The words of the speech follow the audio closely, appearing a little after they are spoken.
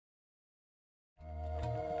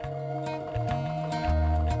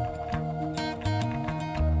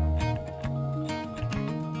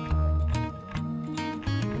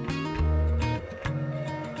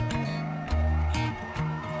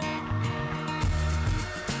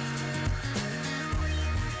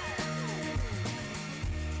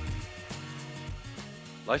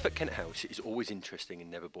Life at Kennet House is always interesting and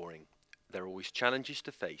never boring. There are always challenges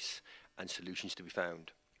to face and solutions to be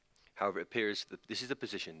found. However, it appears that this is a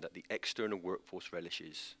position that the external workforce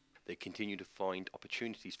relishes. They continue to find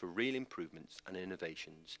opportunities for real improvements and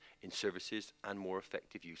innovations in services and more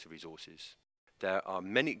effective use of resources. There are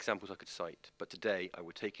many examples I could cite, but today I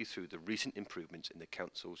will take you through the recent improvements in the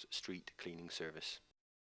Council's street cleaning service.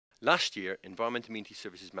 Last year, Environment and Community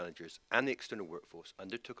Services managers and the external workforce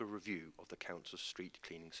undertook a review of the Council's street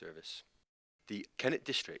cleaning service. The Kennet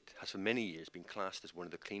District has for many years been classed as one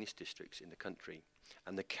of the cleanest districts in the country,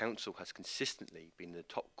 and the Council has consistently been in the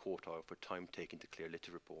top quartile for time taken to clear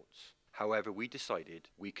litter reports. However, we decided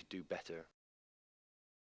we could do better.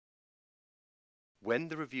 When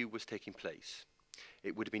the review was taking place,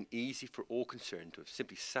 it would have been easy for all concerned to have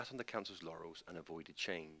simply sat on the Council's laurels and avoided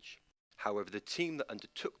change. However, the team that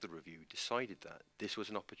undertook the review decided that this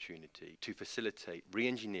was an opportunity to facilitate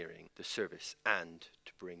re-engineering the service and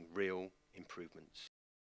to bring real improvements.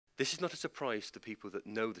 This is not a surprise to people that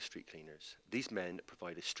know the street cleaners. These men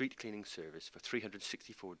provide a street cleaning service for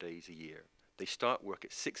 364 days a year. They start work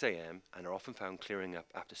at 6 AM and are often found clearing up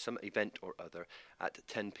after some event or other at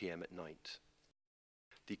 10 PM at night.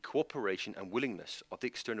 The cooperation and willingness of the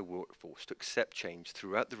external workforce to accept change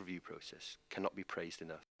throughout the review process cannot be praised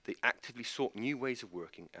enough. They actively sought new ways of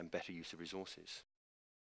working and better use of resources.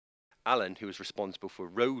 Alan, who was responsible for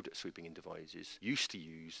road sweeping in Devizes, used to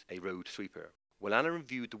use a road sweeper. When Alan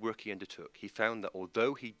reviewed the work he undertook, he found that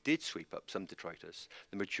although he did sweep up some detritus,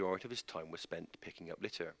 the majority of his time was spent picking up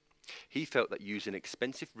litter. He felt that using an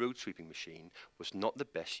expensive road sweeping machine was not the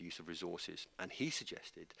best use of resources, and he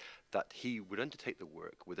suggested that he would undertake the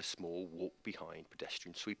work with a small walk-behind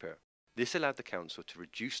pedestrian sweeper. This allowed the council to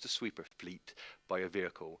reduce the sweeper fleet by a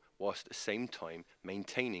vehicle, whilst at the same time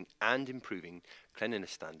maintaining and improving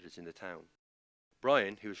cleanliness standards in the town.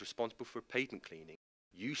 Brian, who was responsible for pavement cleaning,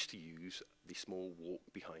 used to use the small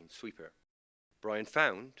walk-behind sweeper. Brian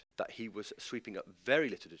found that he was sweeping up very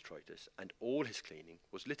little detritus and all his cleaning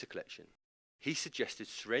was litter collection. He suggested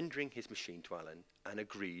surrendering his machine to Alan and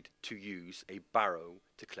agreed to use a barrow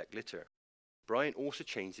to collect litter. Brian also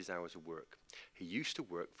changed his hours of work. He used to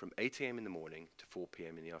work from 8 AM in the morning to 4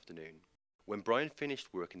 PM in the afternoon. When Brian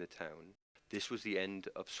finished work in the town, this was the end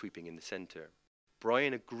of sweeping in the centre.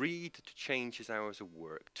 Brian agreed to change his hours of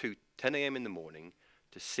work to 10 AM in the morning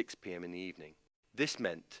to 6 PM in the evening. This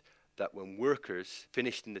meant that when workers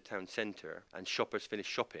finished in the town centre and shoppers finished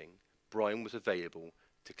shopping, Brian was available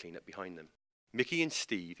to clean up behind them. Mickey and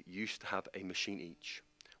Steve used to have a machine each.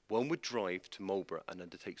 One would drive to Marlborough and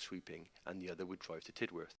undertake sweeping, and the other would drive to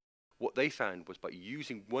Tidworth. What they found was by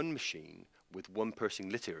using one machine with one person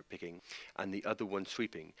litter picking and the other one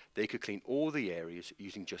sweeping, they could clean all the areas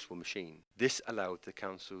using just one machine. This allowed the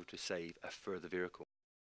council to save a further vehicle.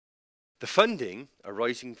 The funding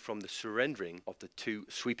arising from the surrendering of the two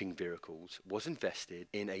sweeping vehicles was invested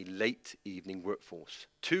in a late evening workforce.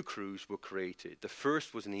 2 crews were created. The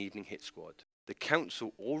first was an evening hit squad. The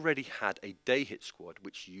council already had a day hit squad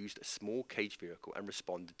which used a small cage vehicle and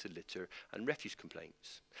responded to litter and refuse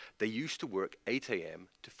complaints. They used to work 8 AM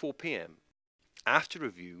to 4 PM. After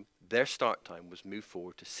review, their start time was moved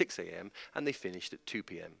forward to 6 AM and they finished at 2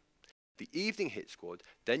 PM. The evening hit squad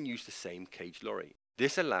then used the same cage lorry.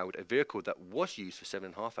 This allowed a vehicle that was used for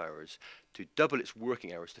 7.5 hours to double its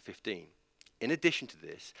working hours to 15. In addition to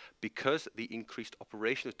this, because the increased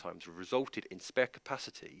operational times resulted in spare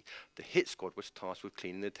capacity, the hit squad was tasked with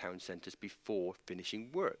cleaning the town centres before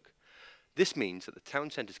finishing work. This means that the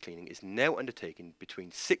town centres cleaning is now undertaken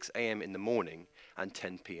between 6 AM in the morning and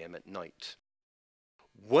 10 PM at night.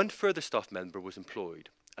 One further staff member was employed,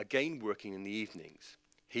 again working in the evenings.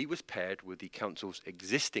 He was paired with the council's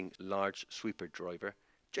existing large sweeper driver,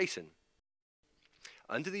 Jason.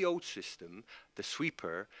 Under the old system, the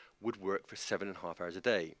sweeper would work for 7.5 hours a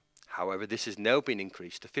day. However, this has now been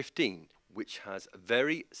increased to 15, which has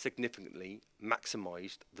very significantly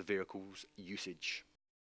maximised the vehicle's usage.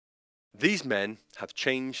 These men have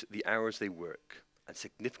changed the hours they work and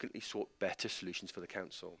significantly sought better solutions for the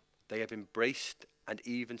council. They have embraced and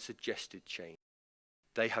even suggested change.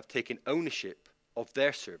 They have taken ownership of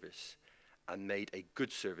their service and made a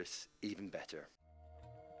good service even better.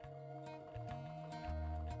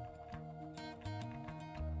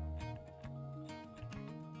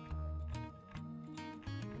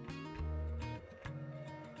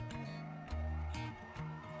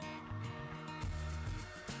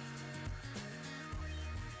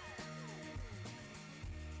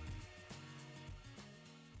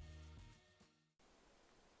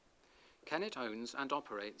 Kennet owns and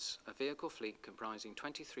operates a vehicle fleet comprising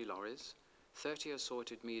 23 lorries, 30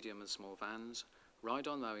 assorted medium and small vans,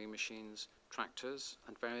 ride-on mowing machines, tractors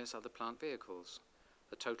and various other plant vehicles,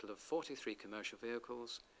 a total of 43 commercial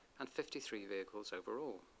vehicles and 53 vehicles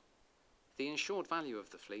overall. The insured value of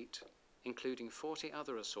the fleet, including 40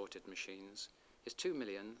 other assorted machines, is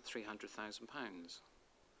 £2,300,000.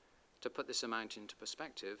 To put this amount into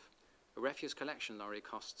perspective, a refuse collection lorry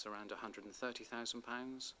costs around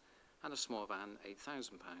 £130,000 and a small van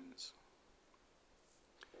 £8,000.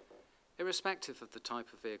 Irrespective of the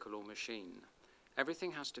type of vehicle or machine,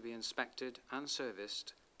 everything has to be inspected and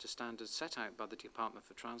serviced to standards set out by the Department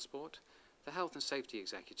for Transport, the Health and Safety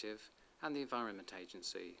Executive and the Environment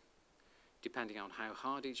Agency. Depending on how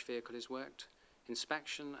hard each vehicle is worked,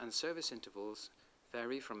 inspection and service intervals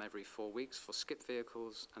vary from every 4 weeks for skip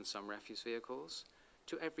vehicles and some refuse vehicles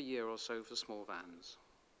to every year or so for small vans.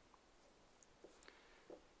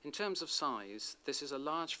 In terms of size, this is a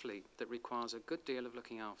large fleet that requires a good deal of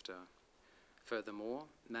looking after. Furthermore,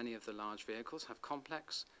 many of the large vehicles have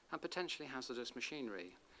complex and potentially hazardous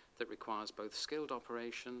machinery that requires both skilled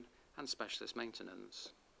operation and specialist maintenance.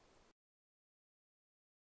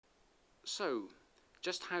 So,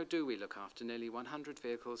 just how do we look after nearly 100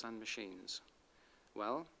 vehicles and machines?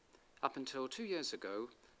 Well, up until 2 years ago,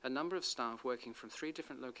 a number of staff working from 3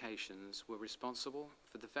 different locations were responsible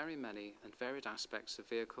for the very many and varied aspects of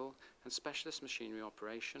vehicle and specialist machinery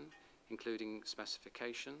operation, including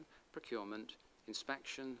specification, procurement,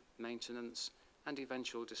 inspection, maintenance, and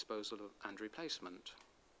eventual disposal and replacement.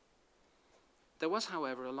 There was,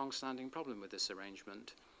 however, a long-standing problem with this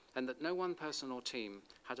arrangement, and that no one person or team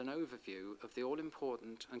had an overview of the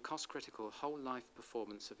all-important and cost-critical whole-life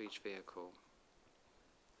performance of each vehicle.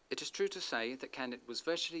 It is true to say that Kennet was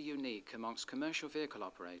virtually unique amongst commercial vehicle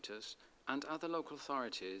operators and other local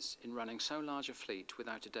authorities in running so large a fleet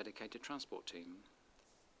without a dedicated transport team.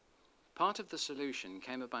 Part of the solution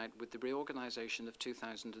came about with the reorganisation of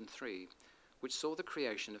 2003, which saw the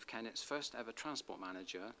creation of Kennet's first ever transport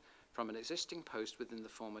manager from an existing post within the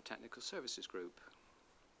former Technical Services Group.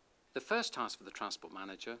 The first task for the transport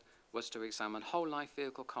manager was to examine whole-life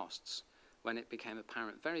vehicle costs, when it became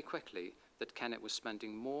apparent very quickly that Kennet was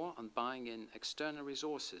spending more on buying in external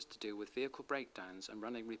resources to deal with vehicle breakdowns and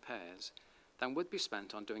running repairs than would be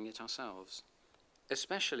spent on doing it ourselves,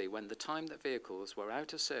 especially when the time that vehicles were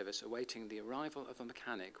out of service awaiting the arrival of a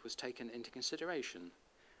mechanic was taken into consideration,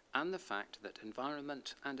 and the fact that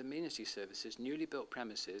environment and amenity services newly built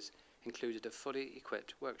premises included a fully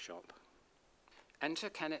equipped workshop. Enter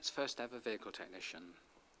Kennet's first ever vehicle technician.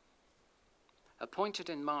 Appointed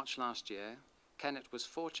in March last year, Kennet was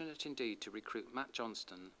fortunate indeed to recruit Matt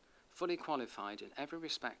Johnston, fully qualified in every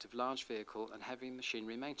respect of large vehicle and heavy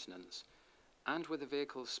machinery maintenance, and with a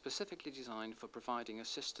vehicle specifically designed for providing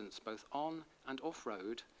assistance both on and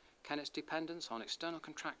off-road. Kennet's dependence on external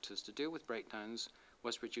contractors to deal with breakdowns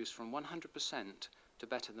was reduced from 100% to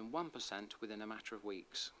better than 1% within a matter of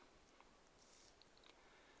weeks.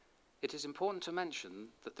 It is important to mention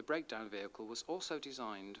that the breakdown vehicle was also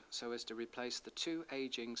designed so as to replace the 2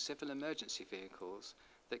 ageing civil emergency vehicles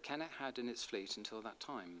that Kennet had in its fleet until that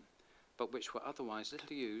time, but which were otherwise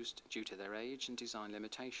little used due to their age and design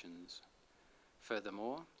limitations.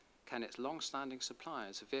 Furthermore, Kennet's long-standing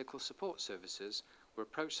suppliers of vehicle support services were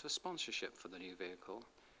approached for sponsorship for the new vehicle,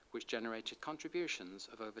 which generated contributions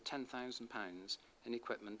of over £10,000 in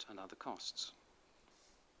equipment and other costs.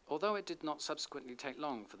 Although it did not subsequently take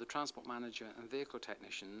long for the transport manager and vehicle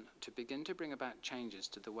technician to begin to bring about changes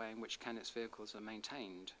to the way in which Kennet's vehicles are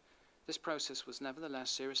maintained, this process was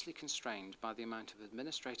nevertheless seriously constrained by the amount of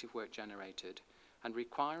administrative work generated and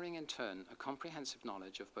requiring in turn a comprehensive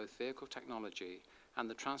knowledge of both vehicle technology and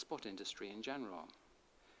the transport industry in general.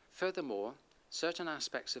 Furthermore, certain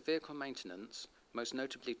aspects of vehicle maintenance, most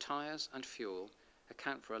notably tyres and fuel,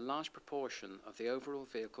 account for a large proportion of the overall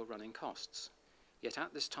vehicle running costs. Yet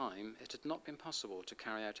at this time, it had not been possible to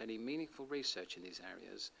carry out any meaningful research in these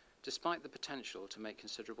areas, despite the potential to make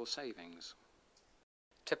considerable savings.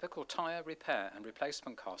 Typical tyre repair and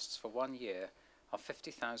replacement costs for 1 year are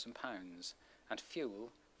 £50,000 and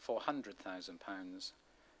fuel £400,000.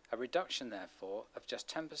 A reduction, therefore, of just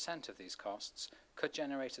 10% of these costs could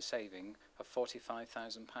generate a saving of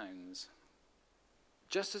 £45,000.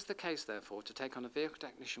 Just as the case, therefore, to take on a vehicle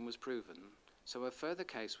technician was proven, so a further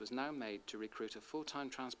case was now made to recruit a full-time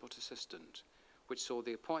transport assistant, which saw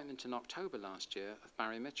the appointment in October last year of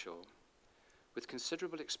Barry Mitchell. With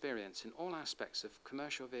considerable experience in all aspects of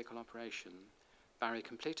commercial vehicle operation, Barry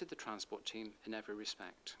completed the transport team in every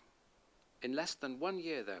respect. In less than 1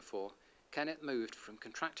 year, therefore, Kennet moved from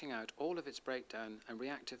contracting out all of its breakdown and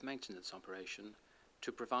reactive maintenance operation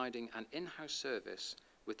to providing an in-house service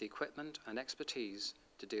with the equipment and expertise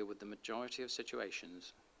to deal with the majority of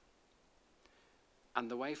situations. And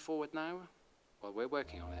the way forward now? Well, we're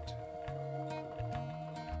working on it.